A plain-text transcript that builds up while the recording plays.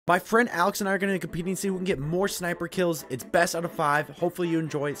My friend Alex and I are going to compete and see who can get more sniper kills. It's best out of 5. Hopefully you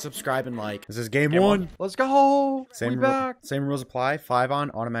enjoy it. Subscribe and like. This is game one. Let's go. Same rules apply. 5 on,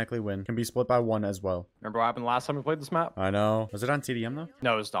 automatically win. Can be split by 1 as well. Remember what happened last time we played this map? I know. Was it on TDM though?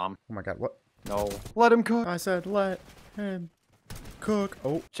 No, it was Dom. Oh my god, what? No. Let him cook. I said let him cook.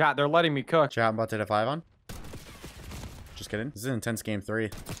 Oh. Chat, they're letting me cook. Chat, I'm about to hit a 5 on. Just kidding. This is an intense game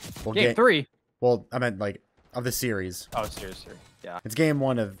 3. Well, Game 3? Well, I meant like of the series. Oh, seriously. Yeah. It's game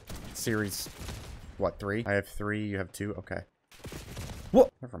 1 of series, what, 3? I have 3, you have 2. Okay. Whoa!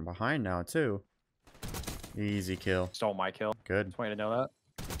 They're from behind now, too. Easy kill. Stole my kill. Good. Just want you to know that.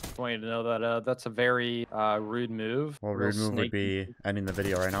 Just want you to know that that's a very rude move. Well, rude move would be ending the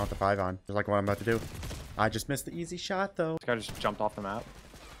video right now with the 5 on. Just like what I'm about to do. I just missed the easy shot, though. This guy just jumped off the map.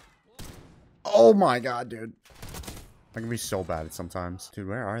 Oh my god, dude. I can be so bad at sometimes. Dude,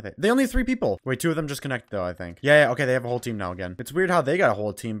 where are they? They only have 3 people. Wait, 2 of them just connected though, I think. Yeah, okay, they have a whole team now again. It's weird how they got a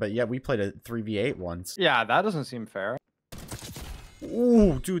whole team, but yet we played a 3v8 once. Yeah, that doesn't seem fair.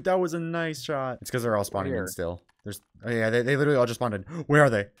 Ooh, dude, that was a nice shot. It's because they're all spawning in still. There's, oh yeah, they literally all just spawned in. Where are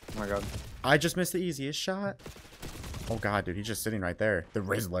they? Oh my god. I just missed the easiest shot. Oh god, dude, he's just sitting right there. The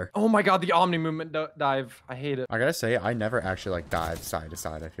Rizzler. Oh my god, the Omni movement dive. I hate it. I gotta say, I never actually like dive side to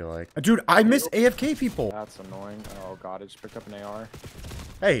side, I feel like. Dude, I miss AFK people. That's annoying. Oh god, I just picked up an AR.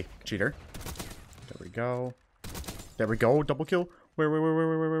 Hey, cheater. There we go. There we go. Double kill. Where?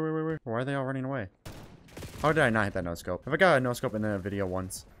 Why are they all running away? How did I not hit that no-scope? Have I got a no-scope in the video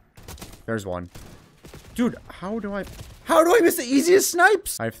once? There's one. Dude, how do I miss the easiest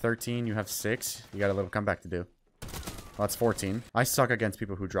snipes? I have 13, you have 6. You got a little comeback to do. Well, that's 14. I suck against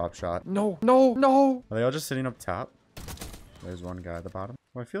people who drop shot. No, no, no. Are they all just sitting up top? There's one guy at the bottom.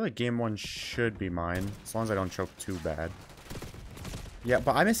 Well, I feel like game 1 should be mine. As long as I don't choke too bad. Yeah,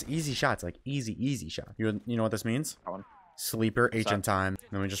 but I miss easy shots. Like, easy shot. You know what this means? That one. Sleeper, H in time.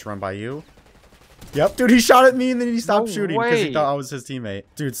 Then we just run by you. Yep, dude, he shot at me and then he stopped shooting because he thought I was his teammate.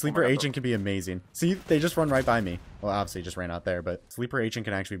 Dude, Sleeper Agent can be amazing. See, they just run right by me. Well, obviously, he just ran out there, but Sleeper Agent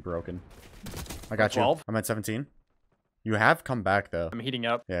can actually be broken. I got you. 12. I'm at 17. You have come back, though. I'm heating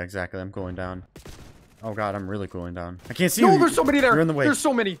up. Yeah, exactly. I'm cooling down. Oh, God, I'm really cooling down. I can't see you. No, there's so many there. You're in the way. There's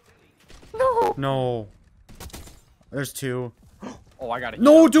so many. No. No. There's 2. Oh, I got it.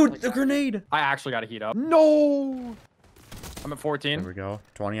 No, dude, the grenade. I actually got to heat up. No. I'm at 14. There we go.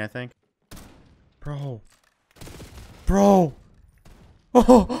 20, I think. Bro.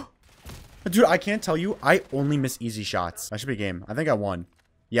 Oh. Dude, I can't tell you. I only miss easy shots. That should be a game. I think I won.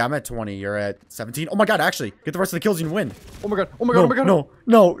 Yeah, I'm at 20. You're at 17. Oh my god, actually. Get the rest of the kills and win. Oh my god. Oh my god. No, oh my god.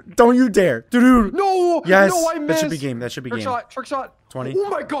 No. Don't you dare. Dude. No. Yes. No, I missed. That should be game. That should be game. Trick shot. 20. Oh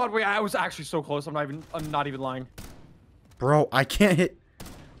my god. Wait, I was actually so close. I'm not even lying. Bro, I can't hit.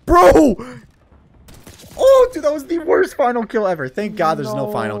 Bro. Oh, dude, that was the worst final kill ever. Thank God there's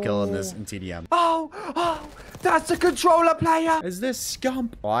no final kill in this in TDM. Oh, that's a controller player. Is this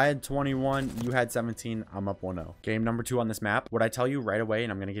scump? Well, I had 21. You had 17. I'm up 1-0. Game number 2 on this map. What I tell you right away,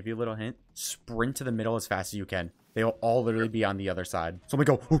 and I'm going to give you a little hint, sprint to the middle as fast as you can. They'll all literally be on the other side. So we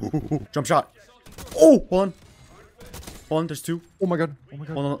go. Ooh. Jump shot. Oh, hold on. There's 2. Oh my god.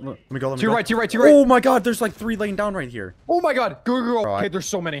 Hold on. Let me go. To your right. Oh my god. There's like 3 laying down right here. Oh my god. Go. Bro, okay, there's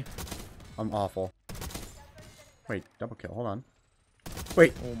so many. I'm awful. Wait, double kill. Hold on.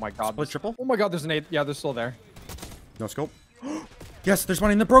 Wait. Oh my god. Split triple? Oh my god, there's an 8. Yeah, they're still there. No scope. Yes, there's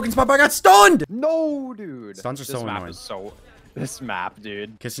one in the broken spot, but I got stunned! No, dude. Stuns are so annoying. This map,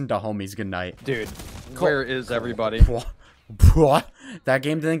 dude. Kissing the homies goodnight. Dude, where is everybody? What? That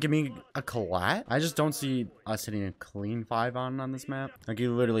game didn't give me a collat? I just don't see us hitting a clean 5 on this map. Like,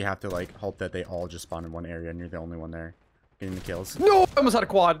 you literally have to, like, hope that they all just spawn in one area and you're the only one there getting the kills. No! I almost had a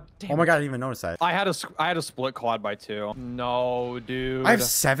quad. Damn. Oh my god, I didn't even notice that. I had a split quad by 2. No, dude. I have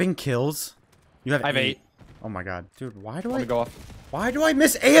 7 kills. You have 8. Oh my god. Dude, why do I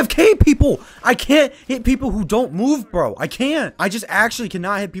miss AFK people? I can't hit people who don't move, bro. I can't. I just actually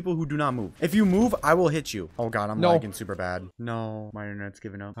cannot hit people who do not move. If you move, I will hit you. Oh god, I'm lagging super bad. No, my internet's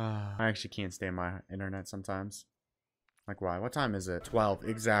giving up. I actually can't stay on my internet sometimes. Like, why? What time is it? 12.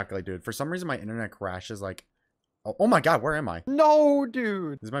 Exactly, dude. For some reason, my internet crashes like... Oh my god, where am I? No,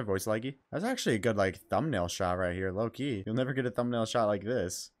 dude. Is my voice laggy? That's actually a good, like, thumbnail shot right here. Low key. You'll never get a thumbnail shot like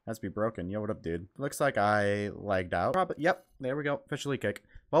this. Has to be broken. Yo, what up, dude? Looks like I lagged out. Yep, there we go. Officially kick.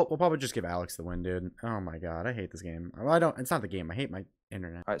 Well, we'll probably just give Alex the win, dude. Oh my god, I hate this game. Well, I don't. It's not the game. I hate my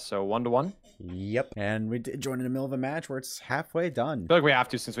internet. All right, so 1-1. Yep. And we did join in the middle of a match where it's halfway done. I feel like we have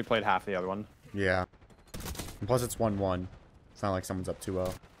to since we played half the other one. Yeah. And plus, it's 1-1. It's not like someone's up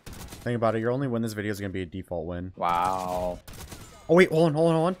 2-0. Think about it. Your only win this video is going to be a default win. Wow. Oh, wait. Hold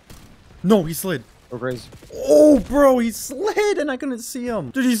on. No, he slid. Go crazy. Oh, bro, he slid and I couldn't see him.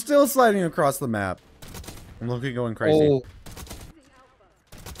 Dude, he's still sliding across the map. I'm looking going crazy. Oh.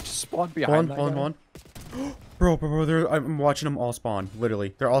 Spawn behind that guy. Bro, I'm watching them all spawn.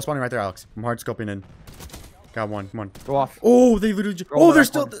 Literally. They're all spawning right there, Alex. I'm hard scoping in. Got one. Come on. Go off. Oh, they literally oh, they're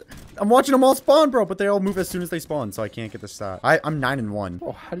still I'm watching them all spawn, bro, but they all move as soon as they spawn, so I can't get the stat. I'm 9-1.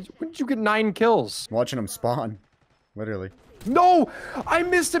 Oh, when did you get 9 kills? I'm watching them spawn. Literally. No! I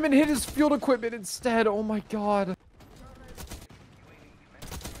missed him and hit his field equipment instead. Oh my god.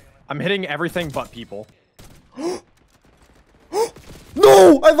 I'm hitting everything but people.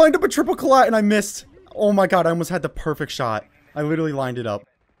 No! I lined up a triple collat and I missed. Oh my god, I almost had the perfect shot. I literally lined it up.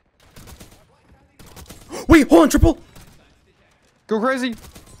 Wait, hold on, triple! Go crazy.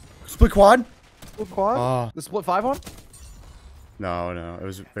 Split quad? Split quad? The split 5 on? No, it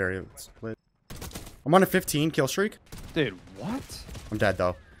was very split. I'm on a 15 kill streak. Dude, what? I'm dead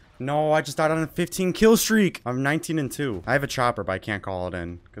though. No, I just died on a 15 kill streak. I'm 19-2. I have a chopper, but I can't call it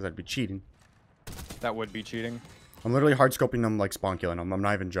in because I'd be cheating. That would be cheating. I'm literally hard scoping them, like spawn killing them. I'm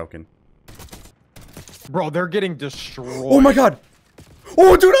not even joking. Bro, they're getting destroyed. Oh my god.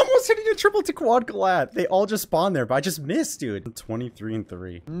 Oh, dude, I'm almost hitting a triple to quad collat. They all just spawned there, but I just missed, dude. I'm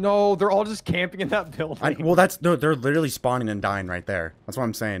 23-3. No, they're all just camping in that building. Well, they're literally spawning and dying right there. That's what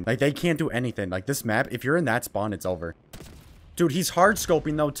I'm saying. Like, they can't do anything. Like, this map, if you're in that spawn, it's over. Dude, he's hard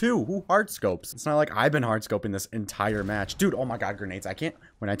scoping though, too. Who hard scopes? It's not like I've been hard scoping this entire match. Dude, oh my god, grenades. I can't.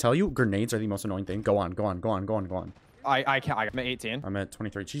 When I tell you, grenades are the most annoying thing. Go on. I can't. I'm at 18. I'm at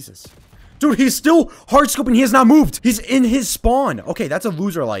 23. Jesus. Dude, he's still hard scoping. He has not moved. He's in his spawn. Okay, that's a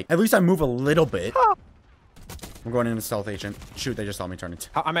loser like. At least I move a little bit. I'm going into stealth agent. Shoot, they just saw me turn it.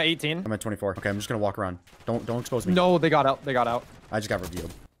 I'm at 18. I'm at 24. Okay, I'm just gonna walk around. Don't expose me. No, they got out. They got out. I just got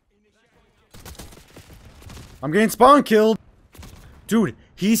revealed. I'm getting spawn killed. Dude,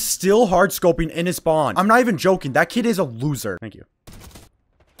 he's still hard scoping in his spawn. I'm not even joking. That kid is a loser. Thank you.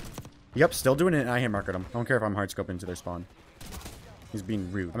 Yep, still doing it and I hit market him. I don't care if I'm hard scoping into their spawn. He's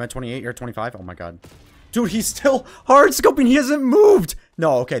being rude. I'm at 28, you're at 25. Oh my god. Dude, he's still hard scoping. He hasn't moved.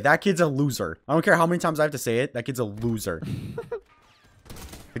 No, okay, that kid's a loser. I don't care how many times I have to say it. That kid's a loser.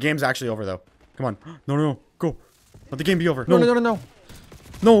 The game's actually over though. Come on. No. Go. Let the game be over. No.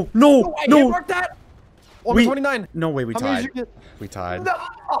 No. I hit marked that. 129. No way, we tied. Get... We tied.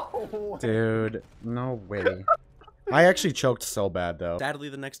 No. Dude, no way. I actually choked so bad, though. Sadly,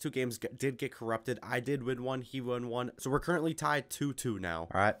 the next 2 games did get corrupted. I did win 1, he won 1. So we're currently tied 2-2 now.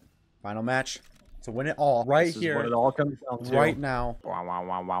 All right, final match. To win it all right this here. Is what it all comes down to. Right now.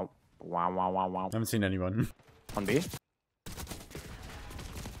 Wow. I haven't seen anyone. On B?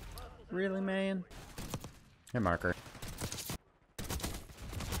 Really, man? Hey, marker.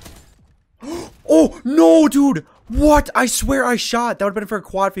 Oh, no, dude. What? I swear I shot. That would have been for a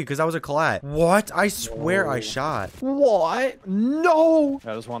quad feed because that was a collat. What? I swear I shot. What? No.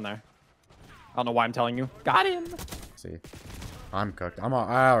 Yeah, there's one there. I don't know why I'm telling you. Got him. See, I'm cooked.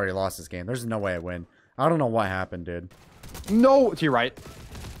 I already lost this game. There's no way I win. I don't know what happened, dude. No. To your right.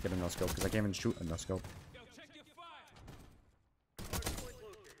 Get a no scope because I can't even shoot a no scope.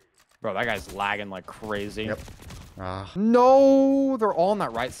 Bro, that guy's lagging like crazy. Yep. No, they're all on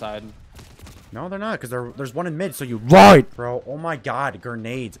that right side. No, they're not, because there's one in mid, so you right, bro. Oh my god,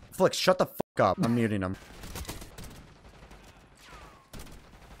 grenades. Flicks, shut the fuck up. I'm muting him.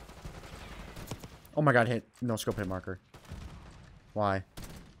 Oh my god, hit. No scope hit marker. Why?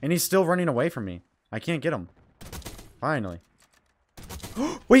 And he's still running away from me. I can't get him. Finally.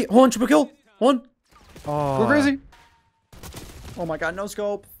 Wait, hold on, triple kill. Hold on. Go crazy. Oh my god, no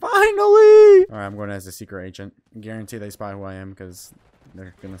scope. Finally! Alright, I'm going as a secret agent. I guarantee they spy who I am, because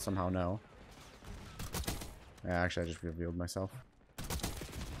they're gonna somehow know. Yeah, actually, I just revealed myself.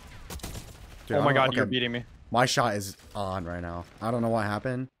 Dude, oh my god, you're beating me. My shot is on right now. I don't know what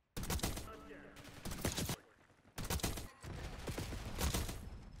happened.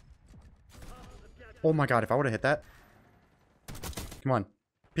 Oh my god, if I would have hit that. Come on.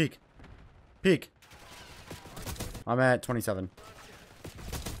 Peek. Peek. I'm at 27. I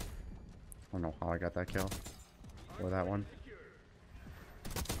don't know how I got that kill. Or that one.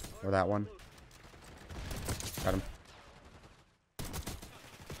 Or that one. Got him.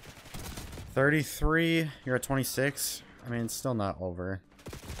 33. You're at 26. I mean, it's still not over.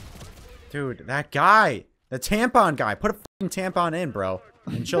 Dude, that guy. The tampon guy. Put a fucking tampon in, bro.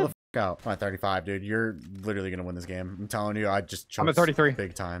 And chill the fuck out. I'm at 35, dude. You're literally going to win this game. I'm telling you, I just choked. I'm at 33.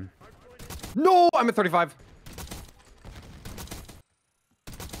 Big time. No, I'm at 35.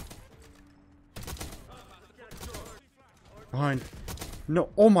 Behind. No.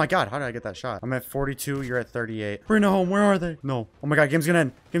 Oh my god. How did I get that shot? I'm at 42. You're at 38. Bring it home. Where are they? No. Oh my god. Game's gonna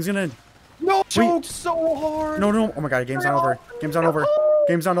end. Game's gonna end. No. choked so hard. No, no. Oh my god, game's not over. Game's not over.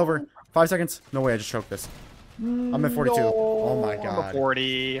 Game's not over. 5 seconds. No way, I just choked this. I'm at 42. Oh my god. I'm at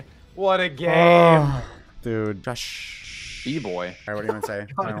 40. What a game. Dude. Josh. B-boy. Alright, what do you want to say?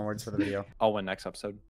 Final words for the video. I'll win next episode.